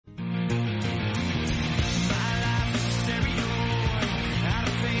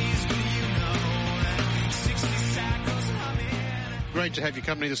Great to have your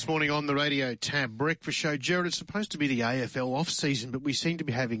company this morning on the Radio Tab Breakfast Show. Jared, it's supposed to be the AFL off-season, but we seem to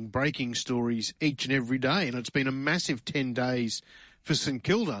be having breaking stories each and every day, and it's been a massive 10 days for St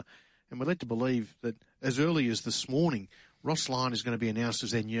Kilda. And we're led to believe that as early as this morning, Ross Lyon is going to be announced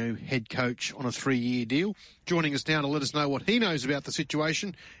as their new head coach on a 3-year deal. Joining us now to let us know what he knows about the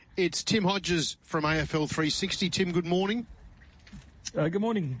situation, it's Tim Hodges from AFL 360. Tim, good morning. Good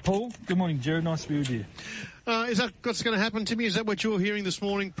morning, Paul. Good morning, Jared. Nice to be with you. Is that what's going to happen, Timmy? Is that what you're hearing this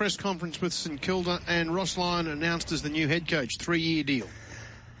morning? Press conference with St Kilda and Ross Lyon announced as the new head coach, 3-year deal.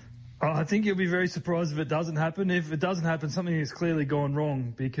 I think you'll be very surprised if it doesn't happen. If it doesn't happen, something has clearly gone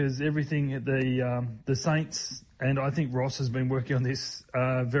wrong because everything at the Saints, and I think Ross has been working on this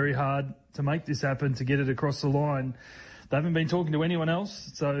very hard to make this happen, to get it across the line. They haven't been talking to anyone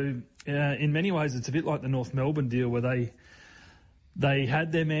else. So in many ways, it's a bit like the North Melbourne deal where they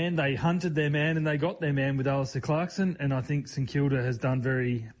had their man, they hunted their man, and they got their man with Alistair Clarkson. And I think St Kilda has done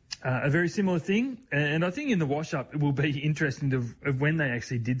a very similar thing. And I think in the wash-up, it will be interesting of when they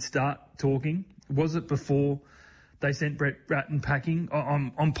actually did start talking. Was it before they sent Brett Ratten packing?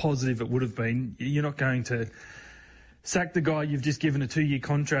 I'm positive it would have been. You're not going to sack the guy you've just given a 2-year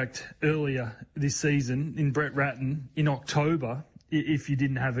contract earlier this season in Brett Ratten in October if you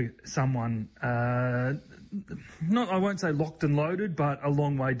didn't have someone... I won't say locked and loaded, but a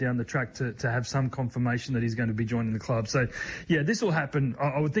long way down the track to have some confirmation that he's going to be joining the club. So, yeah, this will happen,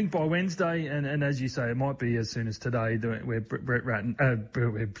 I would think, by Wednesday, and as you say, it might be as soon as today where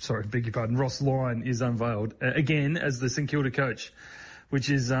Ross Lyon is unveiled again as the St Kilda coach, which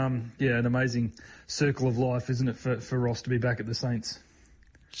is, an amazing circle of life, isn't it, for Ross to be back at the Saints.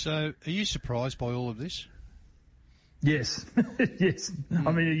 So, are you surprised by all of this? Yes. Yes.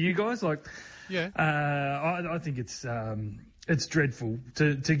 I mean, are you guys like... Yeah, I think it's dreadful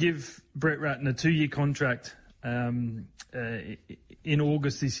to give Brett Ratten a 2-year contract in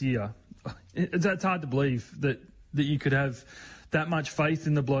August this year. It's hard to believe that you could have that much faith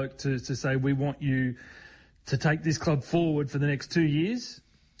in the bloke to say we want you to take this club forward for the next 2 years,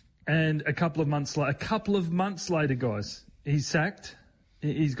 and a couple of months later, guys, he's sacked.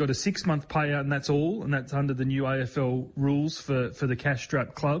 He's got a 6-month payout, and that's all, and that's under the new AFL rules for the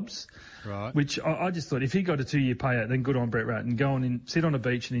cash-strapped clubs. Right. Which I just thought, if he got a 2-year payout, then good on Brett Ratten. Go on and sit on a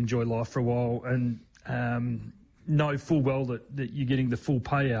beach and enjoy life for a while, and know full well that you're getting the full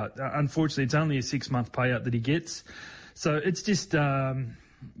payout. Unfortunately, it's only a 6-month payout that he gets. So it's just, I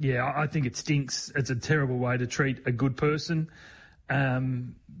think it stinks. It's a terrible way to treat a good person.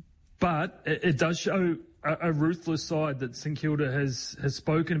 But it does show a ruthless side that St Kilda has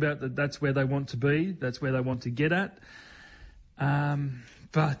spoken about, that's where they want to be, that's where they want to get at.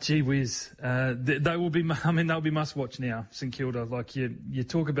 But gee whiz, they'll be must watch now, St Kilda. Like you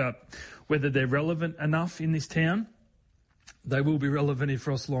talk about whether they're relevant enough in this town. They will be relevant if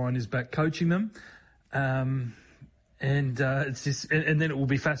Ross Lyon is back coaching them. It's just, and then it will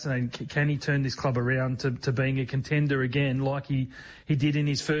be fascinating. Can he turn this club around to being a contender again, like he did in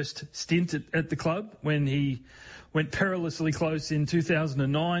his first stint at the club when he went perilously close in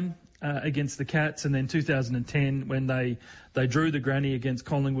 2009 against the Cats, and then 2010 when they drew the granny against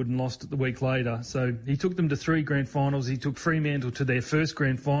Collingwood and lost it the week later. So he took them to 3 grand finals. He took Fremantle to their first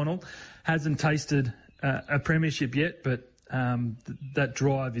grand final. Hasn't tasted a premiership yet, but that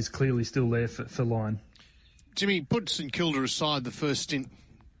drive is clearly still there for Lyon. Jimmy, put St Kilda aside the first stint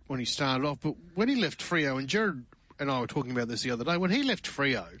when he started off, but when he left Freo, and Jared and I were talking about this the other day, when he left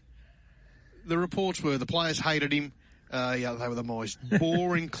Freo, the reports were the players hated him. They were the most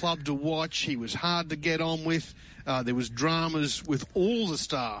boring club to watch. He was hard to get on with. There was dramas with all the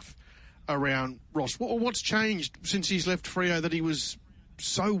staff around Ross. What's changed since he's left Freo that he was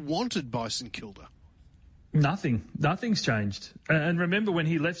so wanted by St Kilda? Nothing. Nothing's changed. And remember when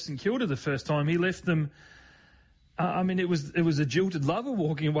he left St Kilda the first time, he left them... it was a jilted lover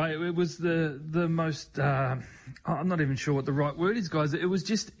walking away. It was the most, I'm not even sure what the right word is, guys. It was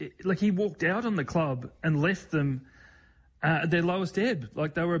just like he walked out on the club and left them at their lowest ebb.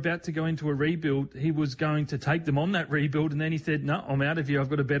 Like they were about to go into a rebuild. He was going to take them on that rebuild, and then he said, no, I'm out of here. I've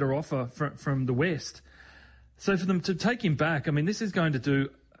got a better offer from the West. So for them to take him back, this is going to do...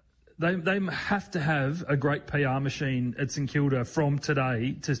 They have to have a great PR machine at St Kilda from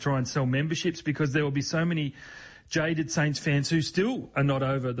today to try and sell memberships, because there will be so many jaded Saints fans who still are not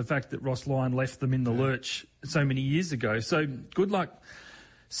over the fact that Ross Lyon left them in the lurch so many years ago. So good luck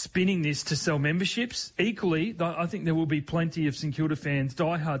spinning this to sell memberships. Equally, I think there will be plenty of St Kilda fans,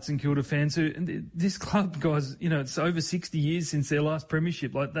 diehard St Kilda fans, who, this club, guys, it's over 60 years since their last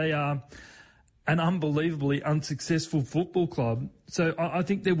premiership. Like, they are an unbelievably unsuccessful football club. So I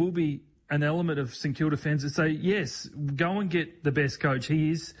think there will be an element of St Kilda fans that say, yes, go and get the best coach.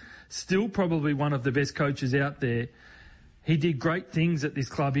 He is still probably one of the best coaches out there. He did great things at this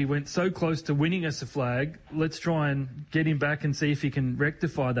club. He went so close to winning us a flag. Let's try and get him back and see if he can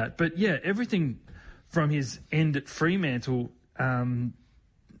rectify that. But yeah, everything from his end at Fremantle,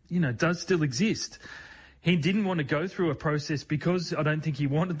 does still exist. He didn't want to go through a process because I don't think he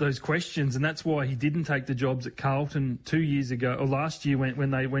wanted those questions, and that's why he didn't take the jobs at Carlton 2 years ago, or last year when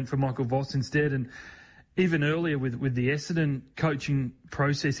they went for Michael Voss instead, and even earlier with the Essendon coaching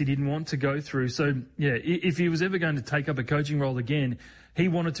process he didn't want to go through. So, yeah, if he was ever going to take up a coaching role again, he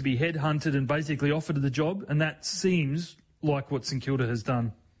wanted to be headhunted and basically offered the job, and that seems like what St Kilda has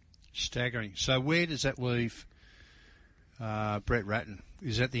done. Staggering. So where does that leave Brett Ratten?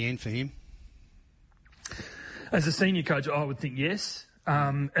 Is that the end for him? As a senior coach, I would think yes.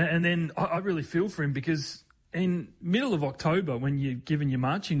 And then I really feel for him because in middle of October, when you're given your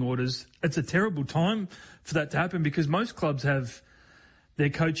marching orders, it's a terrible time for that to happen because most clubs have their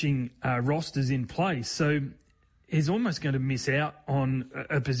coaching rosters in place. So he's almost going to miss out on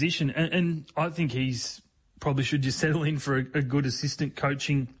a position. And I think he's probably should just settle in for a good assistant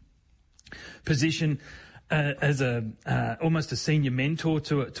coaching position. As almost a senior mentor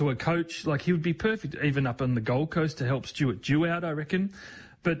to a coach. Like, he would be perfect even up on the Gold Coast to help Stuart Dew out, I reckon.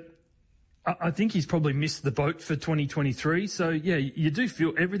 But I think he's probably missed the boat for 2023. So, yeah, you do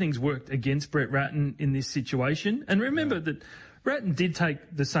feel everything's worked against Brett Ratten in this situation. And remember that Ratten did take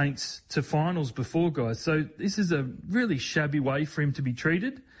the Saints to finals before, guys. So this is a really shabby way for him to be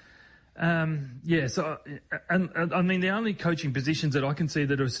treated. So I mean, the only coaching positions that I can see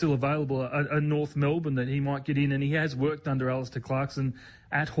that are still available are North Melbourne that he might get in, and he has worked under Alistair Clarkson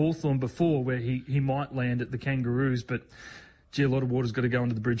at Hawthorn before where he might land at the Kangaroos, but gee, a lot of water's got to go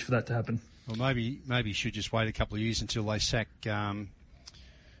under the bridge for that to happen. Well, maybe he should just wait a couple of years until they sack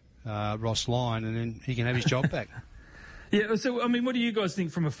Ross Lyon, and then he can have his job back. Yeah, so, I mean, what do you guys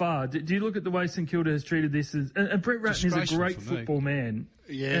think from afar? Do you look at the way St Kilda has treated this as... And Brett Ratten is a great football man.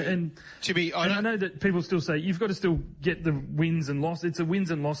 Yeah. And Jimmy, I know that people still say, you've got to still get the wins and losses. It's a wins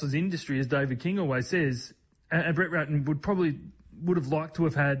and losses industry, as David King always says. And Brett Ratten would have liked to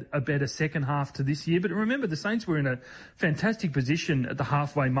have had a better second half to this year. But remember, the Saints were in a fantastic position at the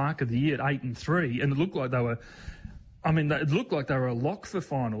halfway mark of the year at 8-3, and it looked like they were... it looked like they were a lock for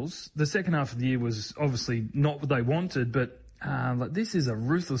finals. The second half of the year was obviously not what they wanted, but this is a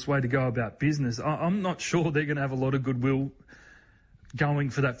ruthless way to go about business. I'm not sure they're going to have a lot of goodwill going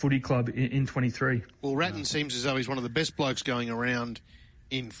for that footy club in 23. Well, Ratten seems as though he's one of the best blokes going around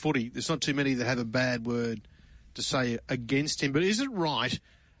in footy. There's not too many that have a bad word to say against him. But is it right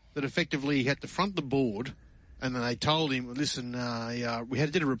that effectively he had to front the board and then they told him, listen, we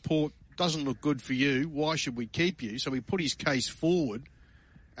did a report, doesn't look good for you, why should we keep you? So he put his case forward,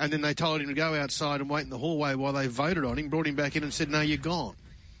 and then they told him to go outside and wait in the hallway while they voted on him, brought him back in and said, no, you're gone.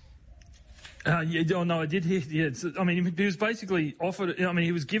 I did hear, he was basically offered,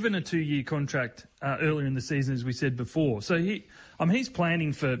 he was given a 2-year contract earlier in the season, as we said before. So he's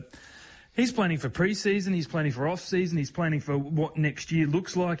planning for pre-season, he's planning for off-season, he's planning for what next year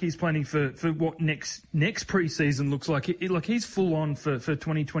looks like, he's planning for what next pre-season looks like. He's full on for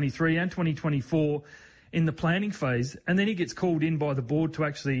 2023 and 2024 in the planning phase, and then he gets called in by the board to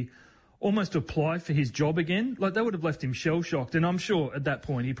actually almost apply for his job again. Like, they would have left him shell-shocked, and I'm sure at that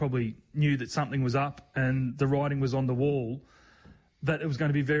point he probably knew that something was up and the writing was on the wall, that it was going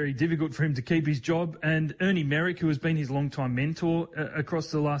to be very difficult for him to keep his job. And Ernie Merrick, who has been his long-time mentor across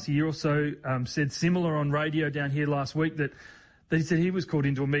the last year or so, said similar on radio down here last week that he said he was called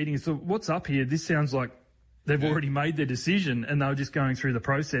into a meeting and thought, what's up here? This sounds like they've already made their decision and they were just going through the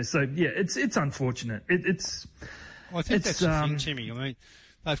process. So, yeah, it's unfortunate. I think that's the thing, Timmy.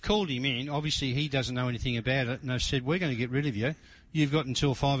 They've called him in. Obviously, he doesn't know anything about it, and they've said, we're going to get rid of you. You've got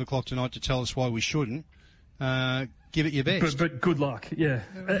until 5 o'clock tonight to tell us why we shouldn't. Give it your best. But good luck, yeah.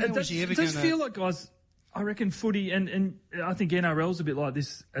 It does feel like, guys, I reckon footy, and I think NRL's a bit like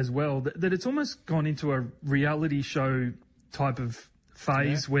this as well, that it's almost gone into a reality show type of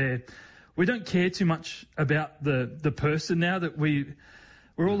phase where we don't care too much about the person now, that we're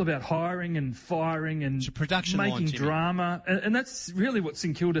all about hiring and firing and making drama. And that's really what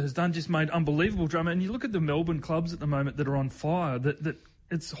St Kilda has done, just made unbelievable drama. And you look at the Melbourne clubs at the moment that are on fire, that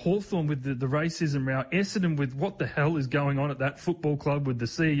it's Hawthorn with the racism row, Essendon with what the hell is going on at that football club with the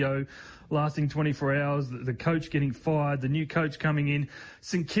CEO lasting 24 hours, the coach getting fired, the new coach coming in,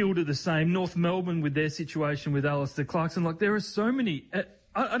 St Kilda the same, North Melbourne with their situation with Alistair Clarkson. Like, there are so many.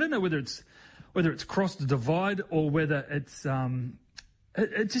 I don't know whether it's crossed the divide or whether it's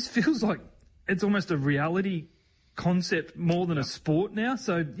it just feels like it's almost a reality concept more than a sport now.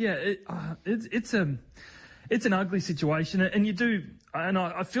 So yeah, it's an ugly situation, and you do. And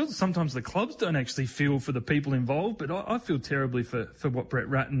I feel sometimes the clubs don't actually feel for the people involved, but I feel terribly for what Brett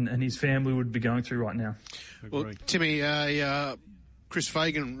Ratton and his family would be going through right now. Well, Timmy, Chris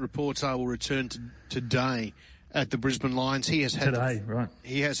Fagan reports will return today at the Brisbane Lions. He has had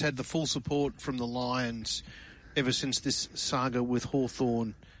He has had the full support from the Lions ever since this saga with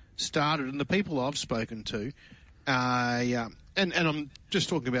Hawthorn started, and the people I've spoken to, and I'm just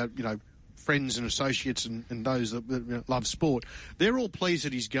talking about friends and associates and those that love sport, they're all pleased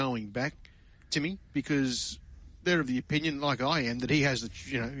that he's going back, Timmy, because they're of the opinion, like I am, that he has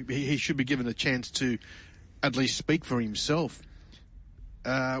he should be given a chance to at least speak for himself.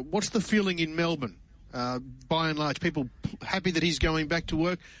 What's the feeling in Melbourne? By and large, people happy that he's going back to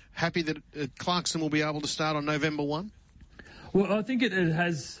work, happy that Clarkson will be able to start on November 1? Well, I think it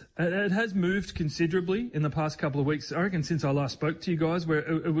has moved considerably in the past couple of weeks. I reckon since I last spoke to you guys, where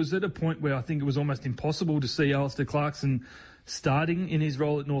it was at a point where I think it was almost impossible to see Alistair Clarkson starting in his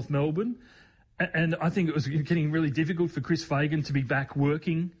role at North Melbourne. And I think it was getting really difficult for Chris Fagan to be back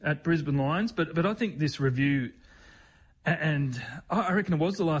working at Brisbane Lions. But I think this review, and I reckon it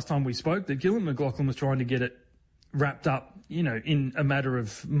was the last time we spoke, that Gillon McLachlan was trying to get it wrapped up, in a matter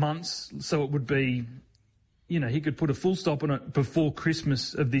of months, so it would be, he could put a full stop on it before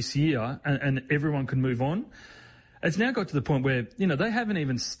Christmas of this year and everyone could move on. It's now got to the point where, they haven't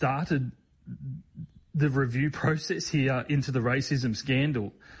even started the review process here into the racism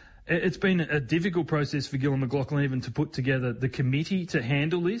scandal. It's been a difficult process for Gillon McLachlan even to put together the committee to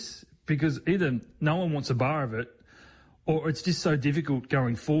handle this, because either no one wants a bar of it, or it's just so difficult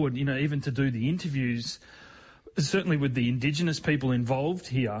going forward, even to do the interviews, certainly with the Indigenous people involved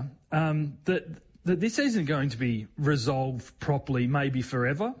here, that this isn't going to be resolved properly, maybe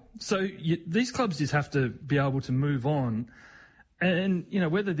forever. So these clubs just have to be able to move on. And,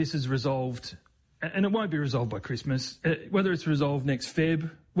 whether this is resolved, and it won't be resolved by Christmas, whether it's resolved next Feb,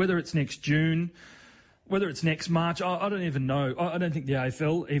 whether it's next June, whether it's next March, I don't even know. I don't think the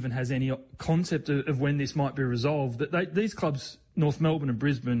AFL even has any concept of when this might be resolved. These clubs, North Melbourne and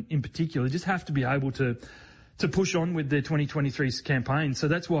Brisbane in particular, just have to be able to push on with their 2023 campaign. So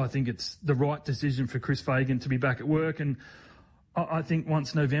that's why I think it's the right decision for Chris Fagan to be back at work. And I think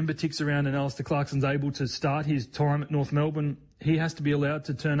once November ticks around and Alistair Clarkson's able to start his time at North Melbourne, he has to be allowed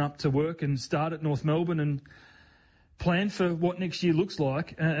to turn up to work and start at North Melbourne and plan for what next year looks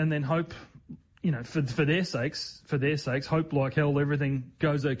like, and then hope, for their sakes, hope like hell everything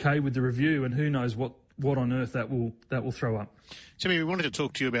goes okay with the review, and who knows what on earth that will throw up. Timmy, we wanted to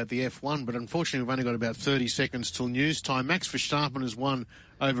talk to you about the F1, but unfortunately we've only got about 30 seconds till news time. Max Verstappen has won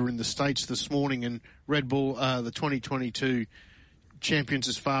over in the States this morning, and Red Bull the 2022 champions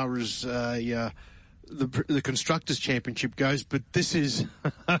as far as the Constructors' Championship goes. But this is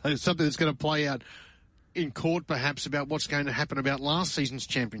something that's going to play out in court, perhaps, about what's going to happen about last season's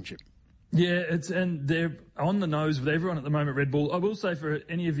championship. Yeah, and they're on the nose with everyone at the moment, Red Bull. I will say for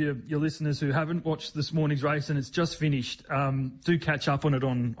any of your listeners who haven't watched this morning's race and it's just finished, do catch up on it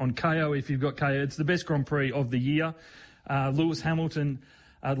on KO if you've got KO. It's the best Grand Prix of the year. Lewis Hamilton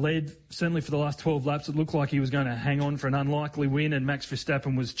led, certainly for the last 12 laps. It looked like he was going to hang on for an unlikely win, and Max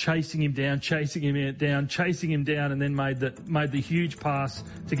Verstappen was chasing him down, and then made the huge pass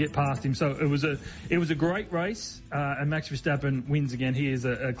to get past him. So it was a great race, and Max Verstappen wins again. He is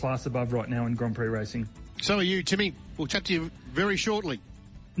a class above right now in Grand Prix racing. So are you, Timmy. We'll chat to you very shortly.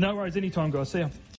 No worries, anytime, guys. See ya.